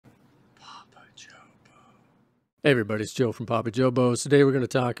Hey everybody, it's Joe from Papa Jobo's. Today we're going to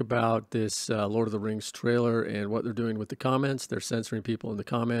talk about this Lord of the Rings trailer and what they're doing with the comments. They're censoring people in the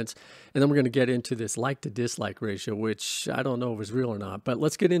comments. And then we're going to get into this like to dislike ratio, which I don't know if it's real or not. But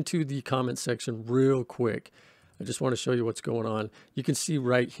let's get into the comment section real quick. I just want to show you what's going on. You can see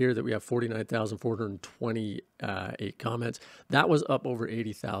right here that we have 49,428 comments. That was up over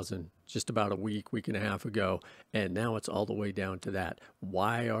 80,000 just about a week and a half ago. And now it's all the way down to that.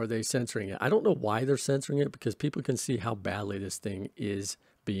 Why are they censoring it? I don't know why they're censoring it, because people can see how badly this thing is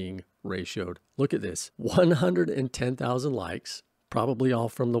being ratioed. Look at this, 110,000 likes, probably all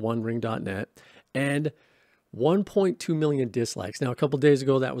from the OneRing.net, and 1.2 million dislikes. Now, a couple days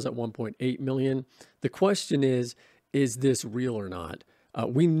ago, that was at 1.8 million. The question is this real or not?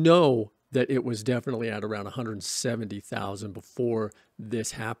 We know that it was definitely at around 170,000 before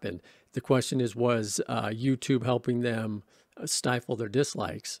this happened. The question is, was YouTube helping them stifle their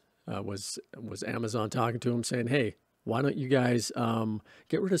dislikes? Was Amazon talking to them saying, hey, why don't you guys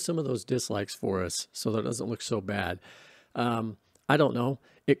get rid of some of those dislikes for us so that it doesn't look so bad? I don't know.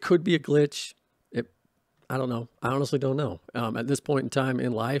 It could be a glitch. I don't know. I honestly don't know. At this point in time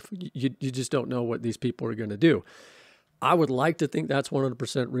in life, you just don't know what these people are going to do. I would like to think that's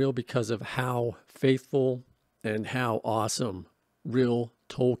 100% real because of how faithful and how awesome real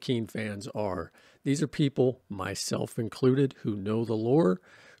Tolkien fans are. These are people, myself included, who know the lore,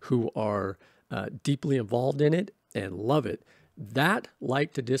 who are deeply involved in it and love it. That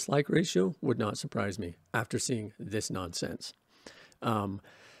like to dislike ratio would not surprise me after seeing this nonsense.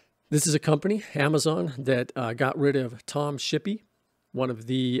 This is a company, Amazon, that got rid of Tom Shippey, one of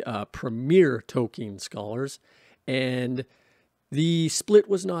the premier Tolkien scholars, and the split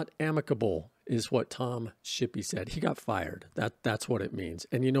was not amicable, is what Tom Shippey said. He got fired. That's what it means.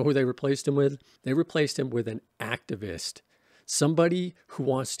 And you know who they replaced him with? They replaced him with an activist, somebody who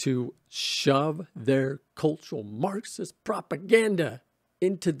wants to shove their cultural Marxist propaganda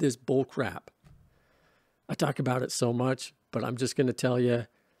into this bullcrap. I talk about it so much, but I'm just going to tell you,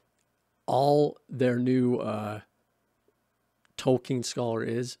 all their new Tolkien scholar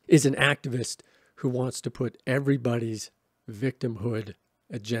is an activist who wants to put everybody's victimhood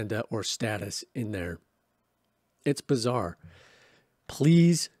agenda or status in there. It's bizarre.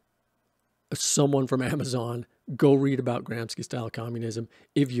 Please, someone from Amazon, go read about Gramsci-style communism.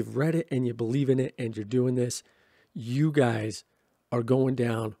 If you've read it and you believe in it and you're doing this, you guys are going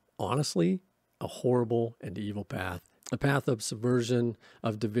down, honestly, a horrible and evil path. A path of subversion,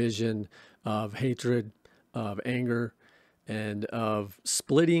 of division, of hatred, of anger, and of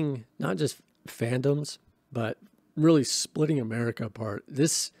splitting not just fandoms, but really splitting America apart.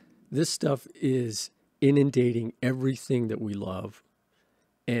 This stuff is inundating everything that we love,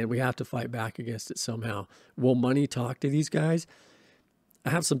 and we have to fight back against it somehow. Will money talk to these guys? I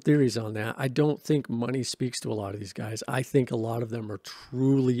have some theories on that. I don't think money speaks to a lot of these guys. I think a lot of them are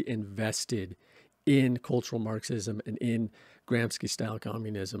truly invested in cultural Marxism and in Gramsci-style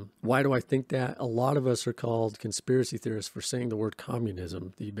communism. Why do I think that? A lot of us are called conspiracy theorists for saying the word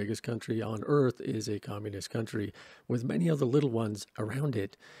communism. The biggest country on earth is a communist country with many other little ones around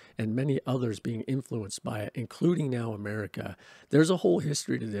it and many others being influenced by it, including now America. There's a whole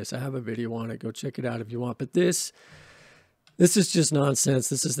history to this. I have a video on it. Go check it out if you want. But this is just nonsense.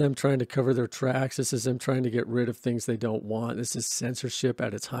 This is them trying to cover their tracks. This is them trying to get rid of things they don't want. This is censorship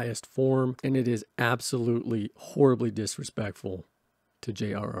at its highest form, and it is absolutely horribly disrespectful to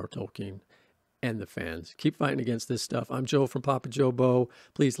J.R.R. Tolkien and the fans. Keep fighting against this stuff. I'm Joe from Papa Jobo.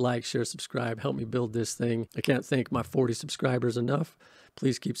 Please like, share, subscribe. Help me build this thing. I can't thank my 40 subscribers enough.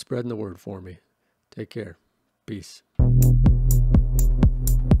 Please keep spreading the word for me. Take care. Peace.